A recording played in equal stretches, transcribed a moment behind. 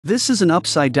This is an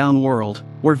upside-down world,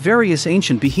 where various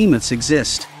ancient behemoths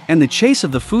exist, and the chase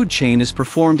of the food chain is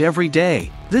performed every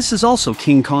day. This is also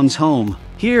King Kong's home.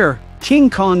 Here, King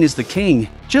Kong is the king.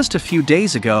 Just a few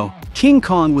days ago, King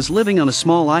Kong was living on a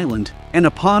small island, and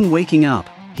upon waking up,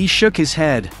 he shook his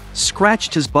head,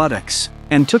 scratched his buttocks,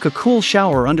 and took a cool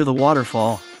shower under the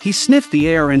waterfall. He sniffed the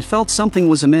air and felt something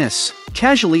was amiss,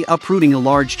 casually uprooting a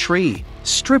large tree,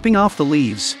 stripping off the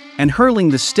leaves, and hurling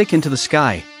the stick into the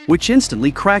sky, which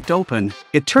instantly cracked open.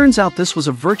 It turns out this was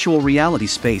a virtual reality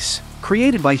space,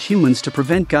 created by humans to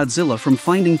prevent Godzilla from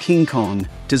finding King Kong,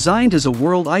 designed as a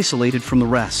world isolated from the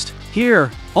rest.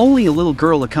 Here, only a little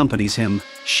girl accompanies him.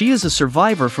 She is a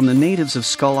survivor from the natives of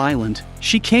Skull Island.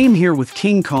 She came here with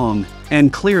King Kong,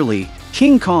 and clearly,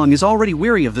 King Kong is already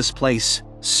weary of this place,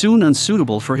 soon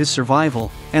unsuitable for his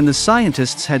survival, and the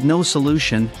scientists had no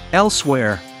solution.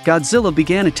 Elsewhere, Godzilla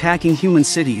began attacking human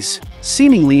cities.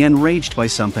 Seemingly enraged by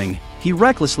something, he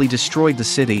recklessly destroyed the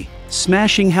city,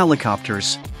 smashing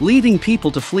helicopters, leading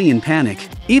people to flee in panic.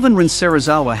 Even Rin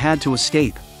Serizawa had to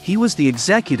escape. He was the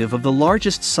executive of the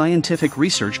largest scientific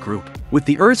research group. With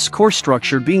the Earth's core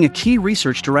structure being a key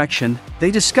research direction,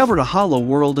 they discovered a hollow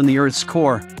world in the Earth's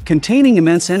core, containing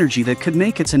immense energy that could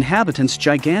make its inhabitants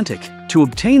gigantic. To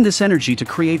obtain this energy to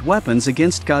create weapons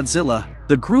against Godzilla,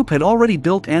 the group had already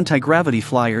built anti-gravity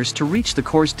flyers to reach the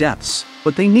core's depths,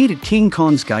 but they needed King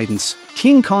Kong's guidance.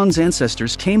 King Kong's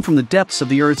ancestors came from the depths of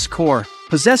the Earth's core,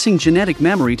 possessing genetic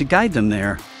memory to guide them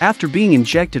there. After being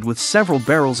injected with several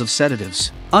barrels of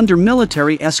sedatives, under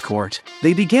military escort,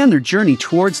 they began their journey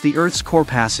towards the Earth's core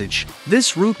passage.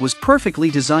 This route was perfectly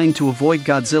designed to avoid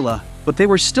Godzilla, but they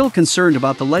were still concerned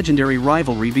about the legendary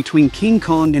rivalry between King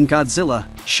Kong and Godzilla.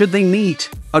 Should they meet,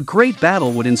 a great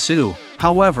battle would ensue.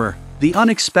 However, the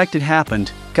unexpected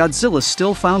happened. Godzilla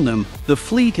still found them. The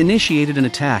fleet initiated an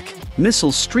attack,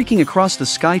 missiles streaking across the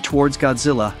sky towards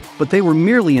Godzilla, but they were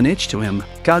merely an itch to him.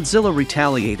 Godzilla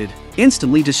retaliated,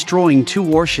 instantly destroying 2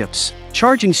 warships,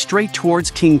 charging straight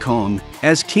towards King Kong.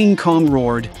 As King Kong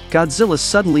roared, Godzilla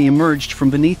suddenly emerged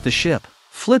from beneath the ship,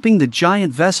 flipping the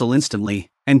giant vessel instantly,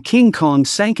 and King Kong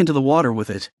sank into the water with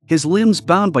it, his limbs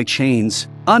bound by chains,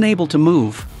 unable to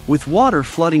move. With water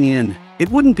flooding in, it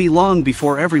wouldn't be long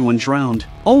before everyone drowned.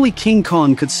 Only King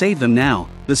Kong could save them now.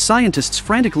 The scientists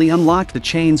frantically unlocked the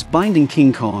chains binding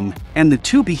King Kong, and the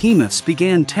 2 behemoths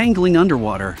began tangling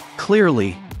underwater.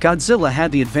 Clearly, Godzilla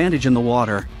had the advantage in the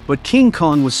water, but King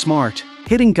Kong was smart,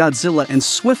 hitting Godzilla and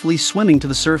swiftly swimming to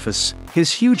the surface.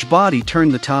 His huge body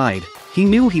turned the tide. He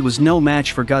knew he was no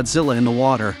match for Godzilla in the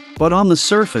water, but on the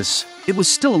surface, it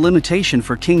was still a limitation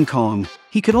for King Kong.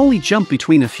 He could only jump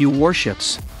between a few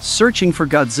warships. Searching for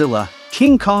Godzilla,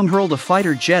 King Kong hurled a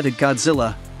fighter jet at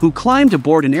Godzilla, who climbed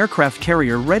aboard an aircraft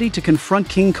carrier ready to confront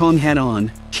King Kong head-on.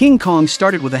 King Kong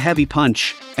started with a heavy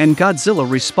punch, and Godzilla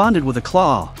responded with a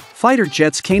claw. Fighter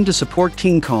jets came to support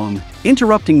King Kong,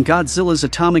 interrupting Godzilla's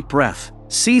atomic breath.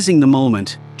 Seizing the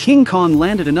moment, King Kong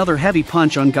landed another heavy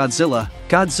punch on Godzilla.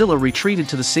 Godzilla retreated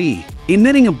to the sea,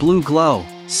 emitting a blue glow.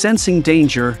 Sensing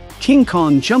danger, King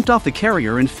Kong jumped off the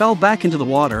carrier and fell back into the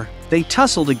water. They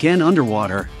tussled again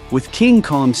underwater, with King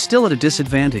Kong still at a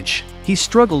disadvantage. He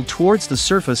struggled towards the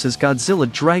surface as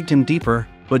Godzilla dragged him deeper,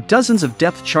 but dozens of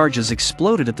depth charges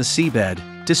exploded at the seabed,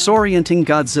 disorienting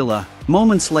Godzilla.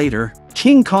 Moments later,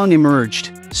 King Kong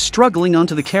emerged, struggling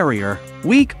onto the carrier,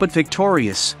 weak but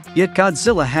victorious. Yet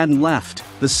Godzilla hadn't left.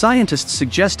 The scientists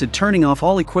suggested turning off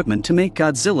all equipment to make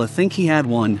Godzilla think he had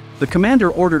won. The commander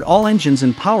ordered all engines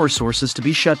and power sources to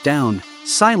be shut down,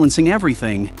 silencing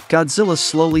everything. Godzilla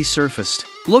slowly surfaced,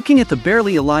 looking at the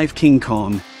barely alive King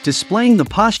Kong, displaying the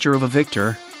posture of a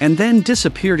victor, and then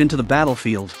disappeared into the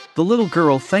battlefield. The little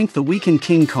girl thanked the weakened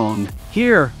King Kong.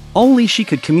 Here, only she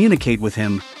could communicate with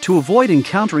him. To avoid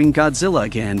encountering Godzilla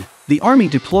again, the army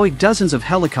deployed dozens of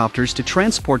helicopters to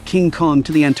transport King Kong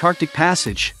to the Antarctic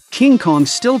Passage. King Kong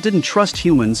still didn't trust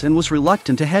humans and was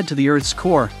reluctant to head to the Earth's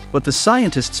core, but the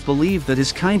scientists believed that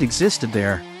his kind existed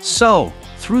there. So,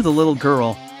 through the little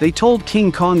girl, they told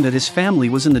King Kong that his family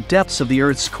was in the depths of the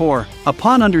Earth's core.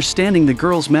 Upon understanding the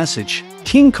girl's message,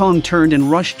 King Kong turned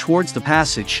and rushed towards the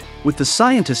passage, with the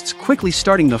scientists quickly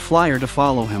starting the flyer to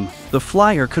follow him. The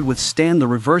flyer could withstand the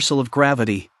reversal of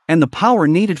gravity, and the power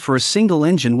needed for a single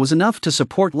engine was enough to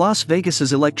support Las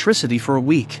Vegas's electricity for a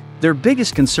week. Their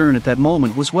biggest concern at that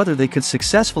moment was whether they could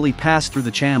successfully pass through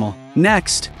the channel.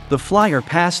 Next, the flyer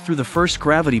passed through the first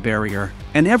gravity barrier,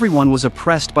 and everyone was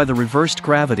oppressed by the reversed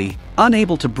gravity,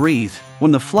 unable to breathe.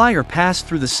 When the flyer passed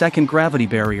through the second gravity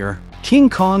barrier, King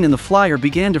Kong and the flyer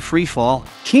began to freefall.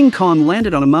 King Kong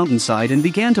landed on a mountainside and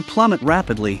began to plummet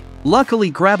rapidly, luckily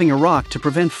grabbing a rock to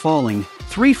prevent falling.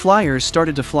 3 flyers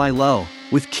started to fly low,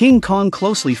 with King Kong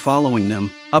closely following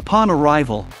them. Upon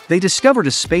arrival, they discovered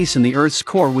a space in the Earth's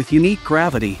core with unique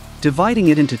gravity, dividing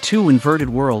it into two inverted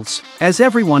worlds. As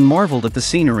everyone marveled at the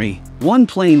scenery, one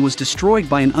plane was destroyed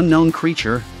by an unknown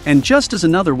creature, and just as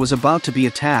another was about to be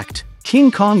attacked,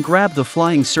 King Kong grabbed the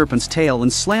flying serpent's tail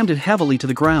and slammed it heavily to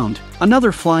the ground.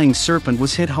 Another flying serpent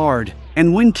was hit hard,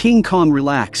 and when King Kong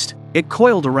relaxed, it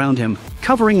coiled around him,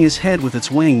 covering his head with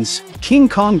its wings. King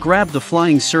Kong grabbed the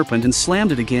flying serpent and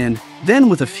slammed it again. Then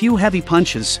with a few heavy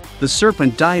punches, the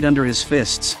serpent died under his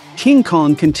fists. King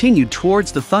Kong continued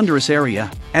towards the thunderous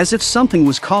area, as if something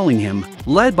was calling him.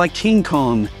 Led by King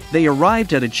Kong, they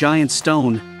arrived at a giant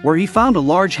stone, where he found a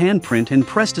large handprint and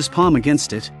pressed his palm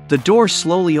against it. The door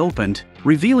slowly opened,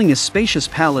 revealing a spacious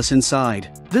palace inside.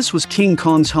 This was King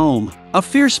Kong's home. A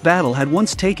fierce battle had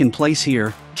once taken place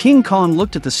here. King Kong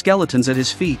looked at the skeletons at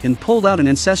his feet and pulled out an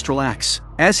ancestral axe.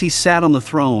 As he sat on the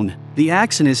throne, the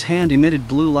axe in his hand emitted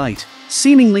blue light,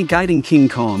 seemingly guiding King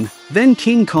Kong. Then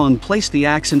King Kong placed the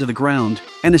axe into the ground,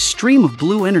 and a stream of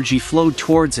blue energy flowed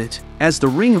towards it. As the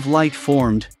ring of light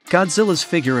formed, Godzilla's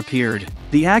figure appeared.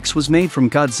 The axe was made from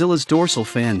Godzilla's dorsal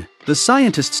fin. The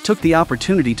scientists took the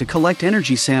opportunity to collect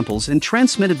energy samples and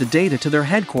transmitted the data to their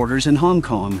headquarters in Hong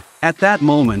Kong. At that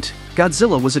moment,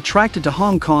 Godzilla was attracted to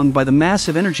Hong Kong by the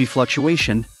massive energy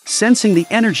fluctuation. Sensing the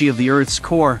energy of the Earth's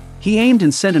core, he aimed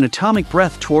and sent an atomic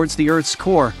breath towards the Earth's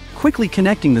core, quickly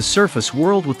connecting the surface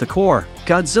world with the core.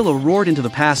 Godzilla roared into the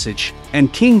passage,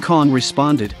 and King Kong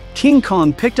responded. King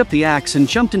Kong picked up the axe and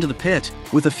jumped into the pit,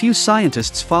 with a few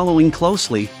scientists following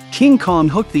closely. King Kong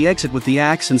hooked the exit with the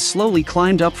axe and slowly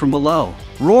climbed up from below.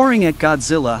 Roaring at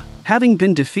Godzilla, having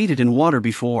been defeated in water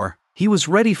before, he was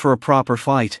ready for a proper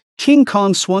fight. King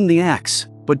Kong swung the axe,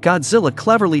 but Godzilla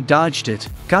cleverly dodged it.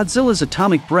 Godzilla's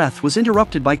atomic breath was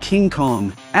interrupted by King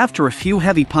Kong. After a few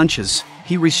heavy punches,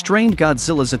 he restrained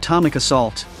Godzilla's atomic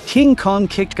assault. King Kong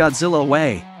kicked Godzilla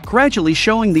away, gradually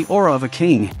showing the aura of a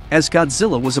king. As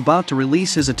Godzilla was about to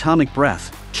release his atomic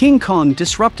breath, King Kong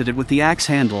disrupted it with the axe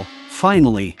handle.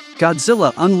 Finally,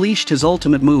 Godzilla unleashed his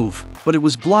ultimate move, but it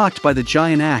was blocked by the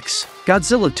giant axe.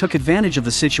 Godzilla took advantage of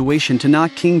the situation to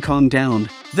knock King Kong down,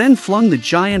 then flung the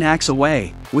giant axe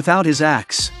away. Without his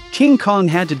axe, King Kong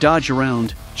had to dodge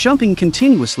around, jumping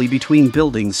continuously between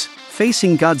buildings,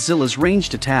 facing Godzilla's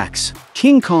ranged attacks.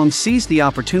 King Kong seized the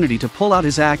opportunity to pull out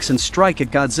his axe and strike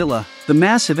at Godzilla. The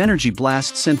massive energy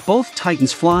blast sent both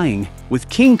titans flying, with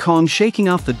King Kong shaking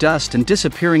off the dust and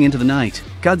disappearing into the night.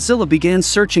 Godzilla began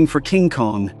searching for King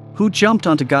Kong, who jumped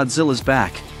onto Godzilla's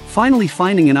back, finally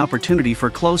finding an opportunity for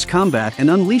close combat and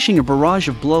unleashing a barrage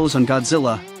of blows on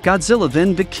Godzilla. Godzilla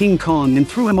then bit King Kong and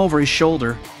threw him over his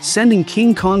shoulder, sending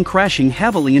King Kong crashing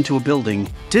heavily into a building,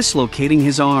 dislocating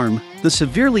his arm. The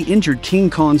severely injured King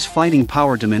Kong's fighting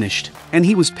power diminished, and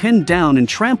he was pinned down and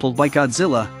trampled by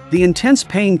Godzilla. The intense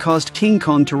pain caused King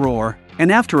Kong to roar,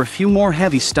 and after a few more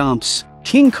heavy stomps,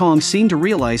 King Kong seemed to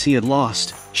realize he had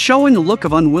lost. Showing a look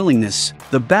of unwillingness,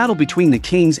 the battle between the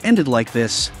kings ended like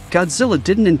this. Godzilla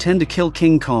didn't intend to kill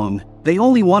King Kong. They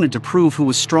only wanted to prove who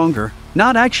was stronger,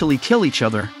 not actually kill each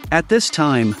other. At this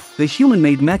time, the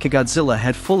human-made Mechagodzilla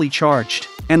had fully charged,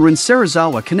 and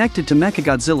Rinserizawa connected to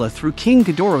Mechagodzilla through King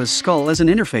Ghidorah's skull as an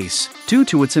interface. Due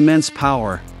to its immense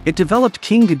power, it developed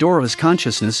King Ghidorah's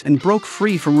consciousness and broke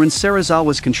free from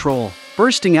Rinserizawa's control.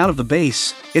 Bursting out of the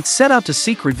base, it set out to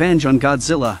seek revenge on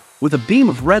Godzilla, with a beam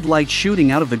of red light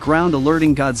shooting out of the ground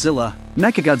alerting Godzilla.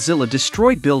 Mechagodzilla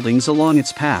destroyed buildings along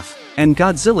its path, and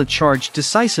Godzilla charged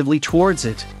decisively towards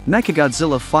it.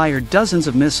 Mechagodzilla fired dozens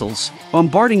of missiles,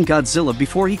 bombarding Godzilla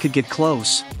before he could get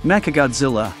close.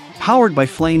 Mechagodzilla, powered by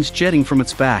flames jetting from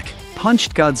its back,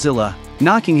 punched Godzilla,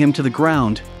 knocking him to the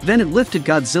ground. Then it lifted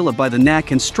Godzilla by the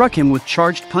neck and struck him with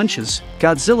charged punches.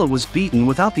 Godzilla was beaten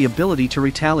without the ability to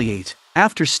retaliate.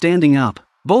 After standing up,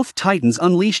 both titans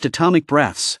unleashed atomic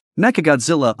breaths.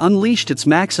 Mechagodzilla unleashed its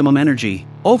maximum energy,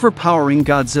 overpowering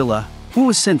Godzilla, who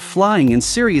was sent flying and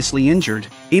seriously injured,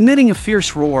 emitting a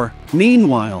fierce roar.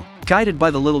 Meanwhile, guided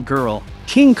by the little girl,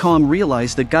 King Kong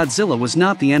realized that Godzilla was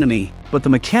not the enemy, but the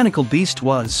mechanical beast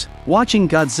was. Watching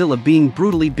Godzilla being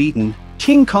brutally beaten,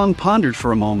 King Kong pondered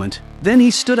for a moment. Then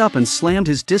he stood up and slammed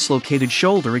his dislocated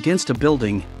shoulder against a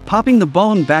building, popping the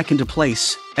bone back into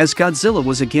place, as Godzilla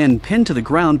was again pinned to the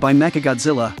ground by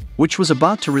Mechagodzilla, which was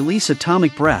about to release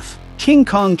atomic breath. King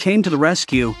Kong came to the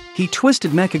rescue. He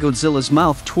twisted Mechagodzilla's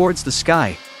mouth towards the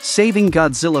sky, saving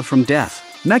Godzilla from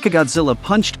death. Mechagodzilla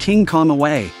punched King Kong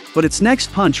away, but its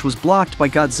next punch was blocked by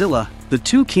Godzilla. The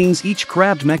two kings each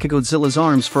grabbed Mechagodzilla's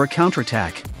arms for a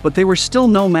counterattack, but they were still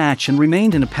no match and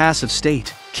remained in a passive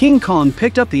state. King Kong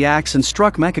picked up the axe and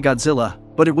struck Mechagodzilla,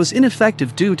 but it was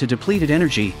ineffective due to depleted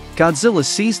energy. Godzilla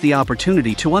seized the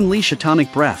opportunity to unleash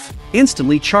atomic breath,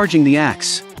 instantly charging the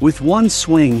axe. With one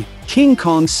swing, King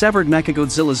Kong severed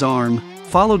Mechagodzilla's arm,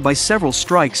 followed by several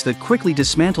strikes that quickly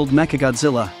dismantled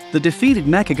Mechagodzilla. The defeated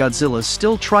Mechagodzilla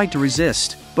still tried to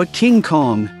resist, but King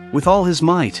Kong, with all his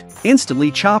might,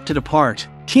 instantly chopped it apart.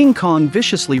 King Kong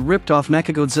viciously ripped off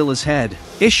Mechagodzilla's head,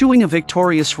 issuing a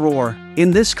victorious roar.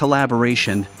 In this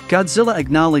collaboration, Godzilla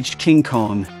acknowledged King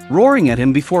Kong, roaring at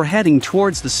him before heading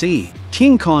towards the sea.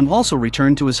 King Kong also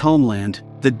returned to his homeland,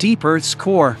 the deep Earth's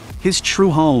core, his true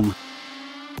home.